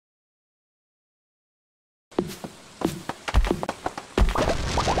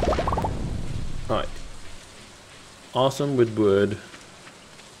awesome with wood.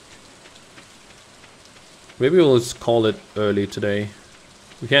 Maybe we'll just call it early today.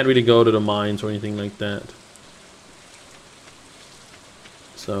 We can't really go to the mines or anything like that.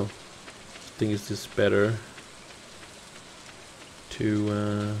 So, I think it's just better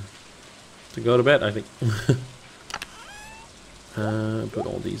to go to bed, I think. Put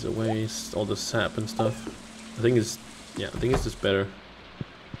all these away, all the sap and stuff. I think it's just better.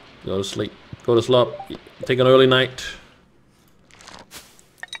 Go to sleep. Go to sleep. Take an early night.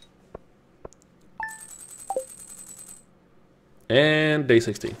 And day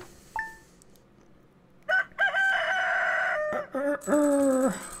 16.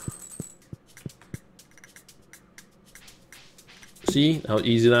 See how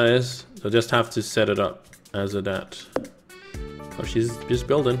easy that is? So just have to set it up as a that. Oh, she's just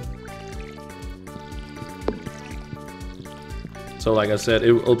building. So like I said,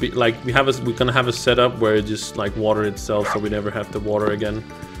 it will be like we're gonna have a setup where it just like water itself, so we never have to water again.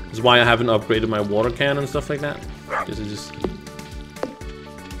 That's why I haven't upgraded my water can and stuff like that. Because it just...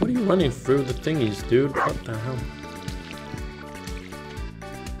 What are you running through the thingies, dude? What the hell?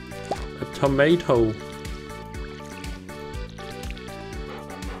 A tomato.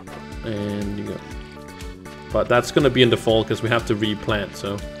 And you go. But that's gonna be in the fall because we have to replant,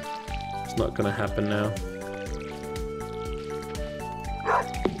 so it's not gonna happen now.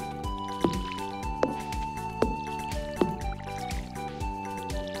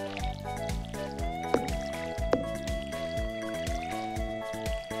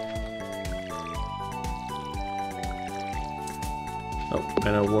 Oh,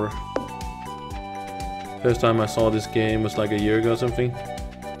 ran out of water. First time I saw this game was like a year ago or something.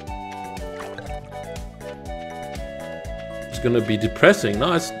 It's gonna be depressing.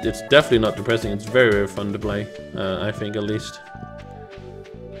 No, it's definitely not depressing. It's very, very fun to play. I think, at least.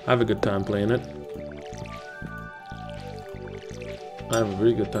 I have a good time playing it. I have a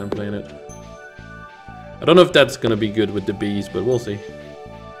really good time playing it. I don't know if that's gonna be good with the bees, but we'll see.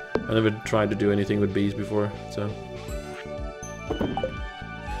 I never tried to do anything with bees before, so...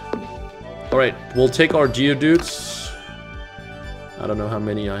 Alright, we'll take our Geodudes. I don't know how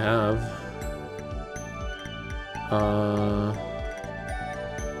many I have.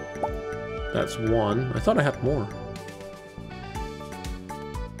 That's one. I thought I had more.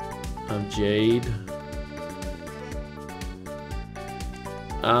 Jade.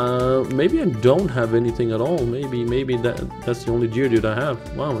 Maybe I don't have anything at all. Maybe that's the only Geodude I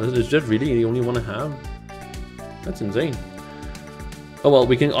have. Wow, is that really the only one I have? That's insane. Oh well,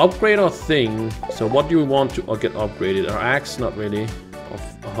 we can upgrade our thing. So what do we want to get upgraded? Our axe, not really.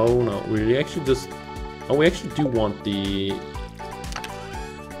 A hoe, no. We actually just... Oh, we actually do want the...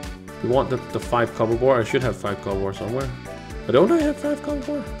 We want the 5 copper bar. I should have 5 copper bar somewhere. But don't I have 5 copper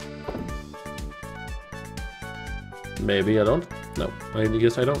bar? Maybe I don't. No, I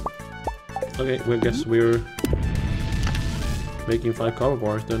guess I don't. Okay, well, I guess we're making 5 copper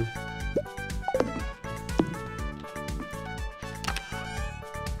bars then.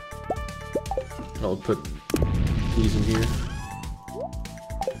 I'll put these in here.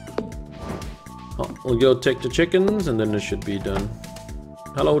 Oh, we'll go take the chickens and then it should be done.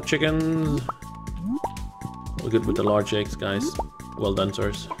 Hello, chickens. All good with the large eggs, guys. Well done,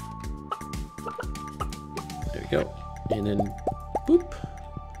 sirs. There we go. And then, boop.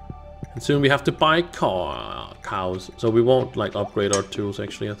 And soon we have to buy cows. So we won't like upgrade our tools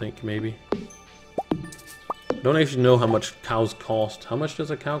actually, I think, maybe. I don't actually know how much cows cost. How much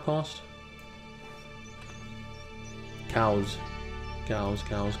does a cow cost? Cows.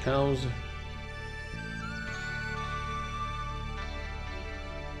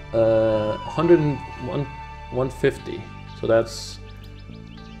 150. So that's...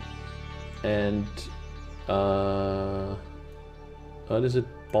 And... what is it?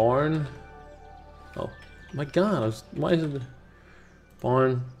 Barn? Oh my god, why is it...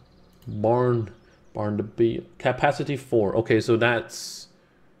 Barn to be... Capacity 4. Okay, so that's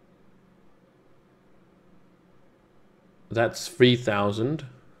 3,000,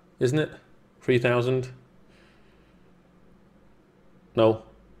 isn't it? 3,000? No.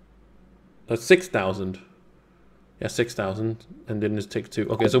 That's 6,000. Yeah, 6,000. And then just take 2.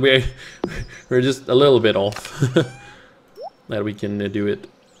 Okay, so we're just a little bit off. That we can do it.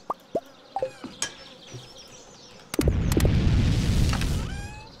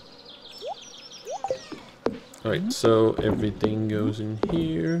 Alright, so everything goes in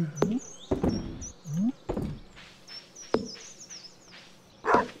here.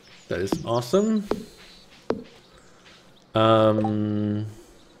 That is awesome.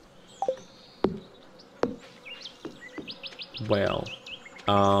 Well,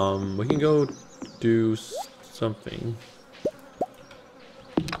 we can go do something.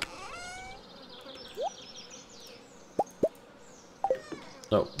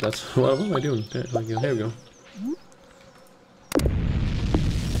 Oh, that's what am I doing? Like, here we go.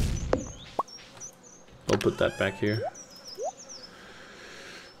 I'll put that back here.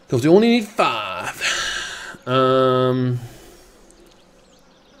 Because we only need 5.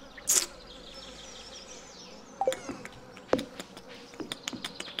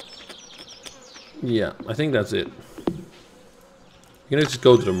 Yeah, I think that's it. We're gonna just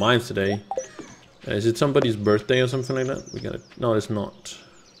go to the mines today. Is it somebody's birthday or something like that? We gotta. No, it's not.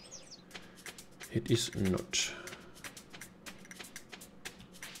 It is not.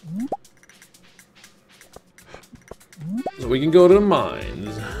 So we can go to the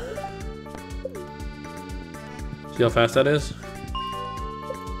mines. See how fast that is?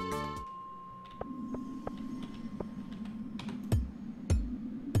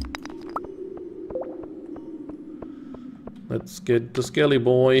 Let's get the Skelly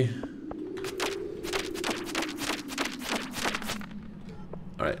boy.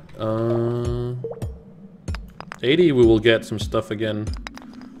 Alright, 80 we will get some stuff again.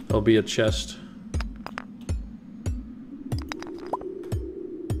 There'll be a chest.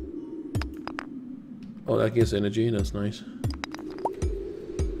 Oh, that gives energy, that's nice.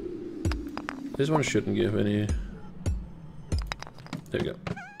 This one shouldn't give any. There you go.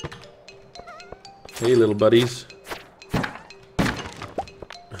 Hey little buddies.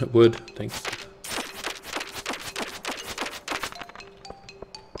 Wood, thanks.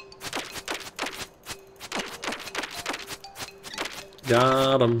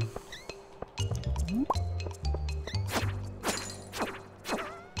 Got him.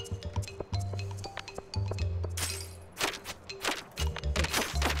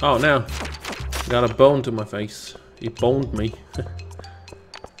 Oh, now got a bone to my face. He boned me.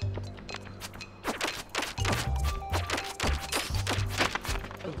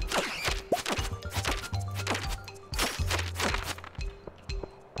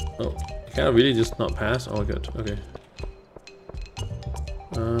 Oh, can I really just not pass? Oh, good. Okay.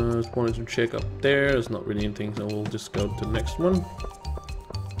 Just wanted to check up there. There's not really anything, so we'll just go to the next one.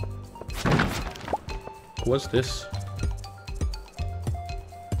 What's this?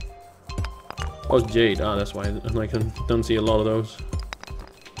 Oh, it's jade. Ah, that's why I don't see a lot of those.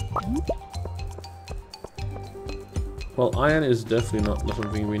 Well, iron is definitely not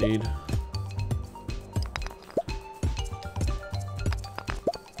something we need.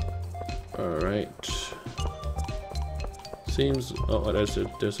 Alright. Seems. Oh, there's a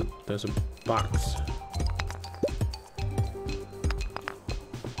box.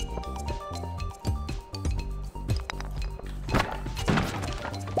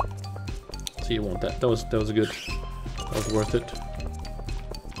 See, you want that? That was a good. That was worth it.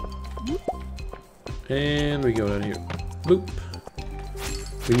 And we go down here. Boop.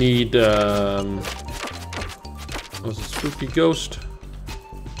 We need. What's a spooky ghost?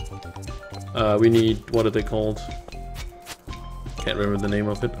 We need. What are they called? Can't remember the name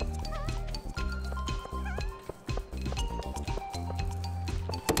of it.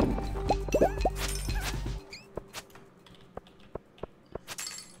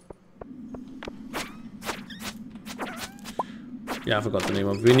 Yeah, I forgot the name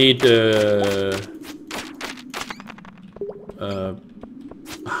of it. We need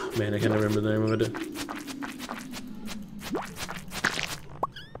man, I can't remember the name of it.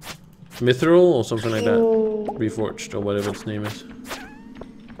 Mithril or something like that. Reforged or whatever its name is.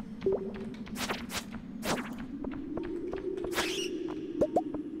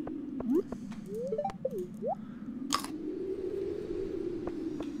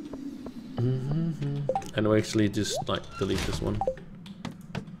 And we'll actually just like delete this one.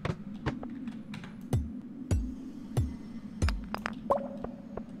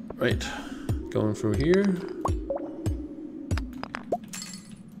 Right, going through here.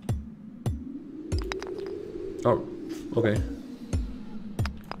 Oh, okay.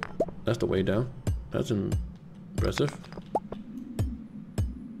 That's the way down. That's impressive.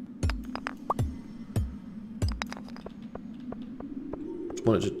 Just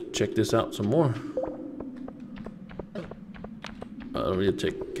wanted to check this out some more. I don't really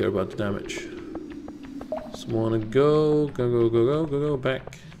take care about the damage. Just wanna go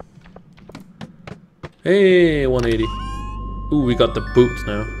back. Hey, 180. Ooh, we got the boots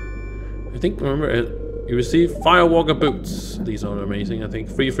now. I think, remember, you receive Firewalker boots. These are amazing, I think.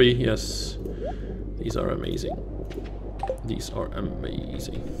 Free, yes. These are amazing. These are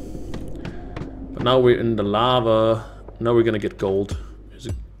amazing. But now we're in the lava. Now we're gonna get gold. Is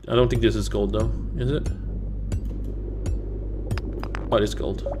it? I don't think this is gold though. Is it? Oh, it is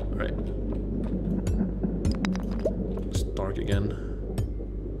gold. Alright. again.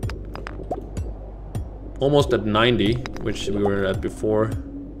 Almost at 90, which we were at before.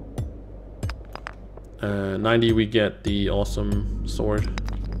 90 we get the awesome sword.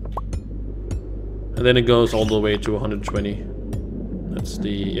 And then it goes all the way to 120. That's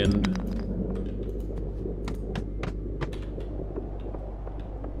the end.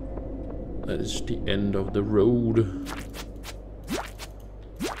 That is the end of the road.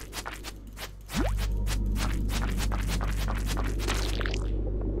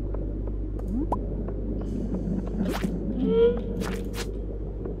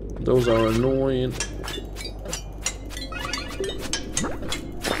 Those are annoying.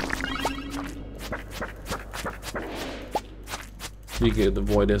 You get the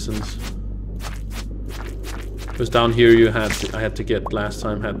void essence. Because down here you had to, I had to get last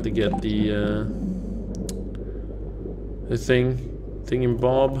time had to get the thing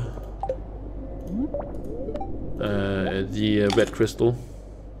bob. The red crystal.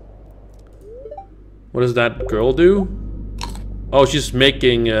 What does that girl do? Oh, she's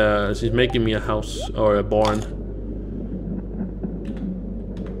making me a house or a barn.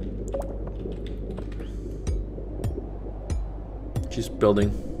 She's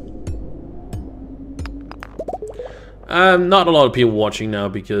building. Not a lot of people watching now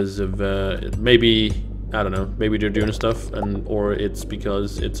because of maybe I don't know, maybe they're doing stuff, and or it's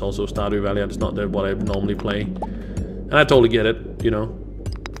because it's also Stardew Valley and it's not what I normally play, and I totally get it, you know.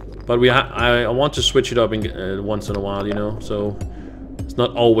 But I want to switch it up in, once in a while, you know, so it's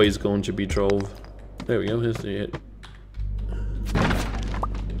not always going to be Trove. There we go, here's the hit.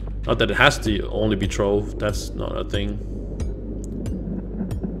 Not that it has to only be Trove, that's not a thing.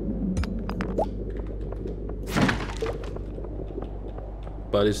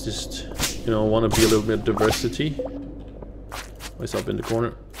 But it's just, you know, I want to be a little bit diversity. What's up in the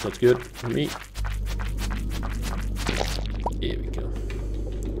corner? That's good for me. Here we go.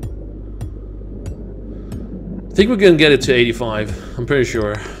 I think we're gonna get it to 85. I'm pretty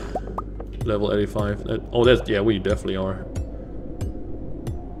sure. Level 85. Oh, that's, yeah, we definitely are.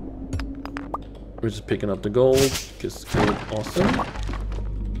 We're just picking up the gold. Because it's gold, awesome.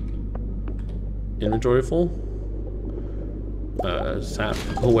 Inventory full. Sap.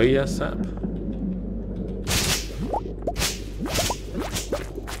 Away, yeah, sap.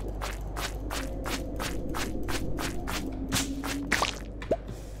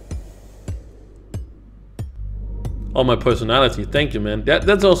 Oh, my personality. Thank you, man.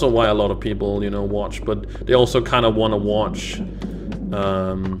 That's also why a lot of people, you know, watch, but they also kind of want to watch,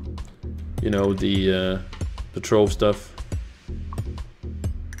 you know, the Trove stuff.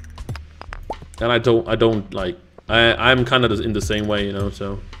 And I don't like. I'm kind of in the same way, you know,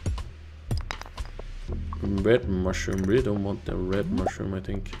 so. Red mushroom. Really don't want the red mushroom, I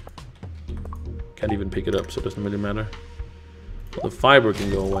think. Can't even pick it up, so it doesn't really matter. Well, the fiber can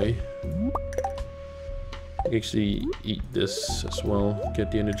go away. I can actually eat this as well, get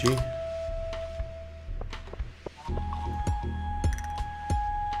the energy.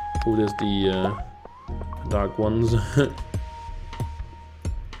 Oh, there's the dark ones.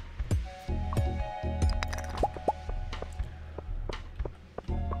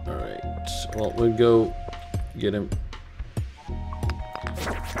 Well, we'll go get him.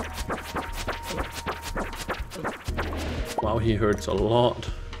 Wow, he hurts a lot.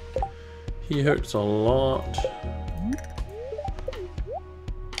 He hurts a lot.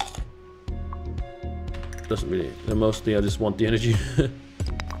 Doesn't really, mostly I just want the energy.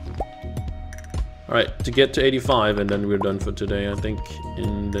 Alright, to get to 85 and then we're done for today, I think.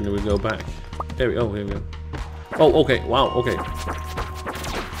 And then we go back. There we go, here we go. Oh, okay, wow, okay.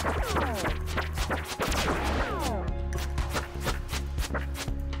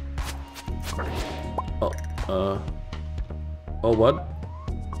 Oh, what?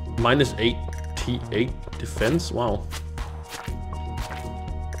 Minus 88 defense? Wow.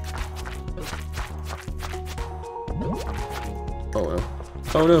 Oh no.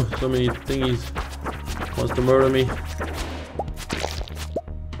 Oh no, so many thingies. Wants to murder me.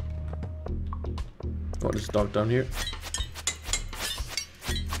 Oh, there's a dog down here.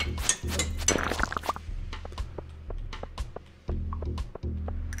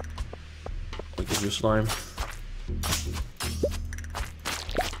 Look at your slime.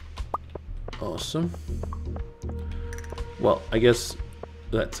 Awesome. Well, I guess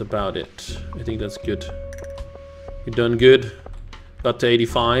that's about it. I think that's good. We've done good. Got to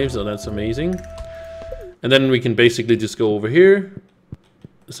 85, so that's amazing. And then we can basically just go over here.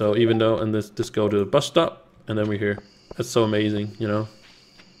 So even though, and let's just go to the bus stop, and then we're here. That's so amazing, you know.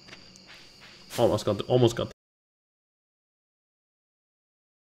 Almost got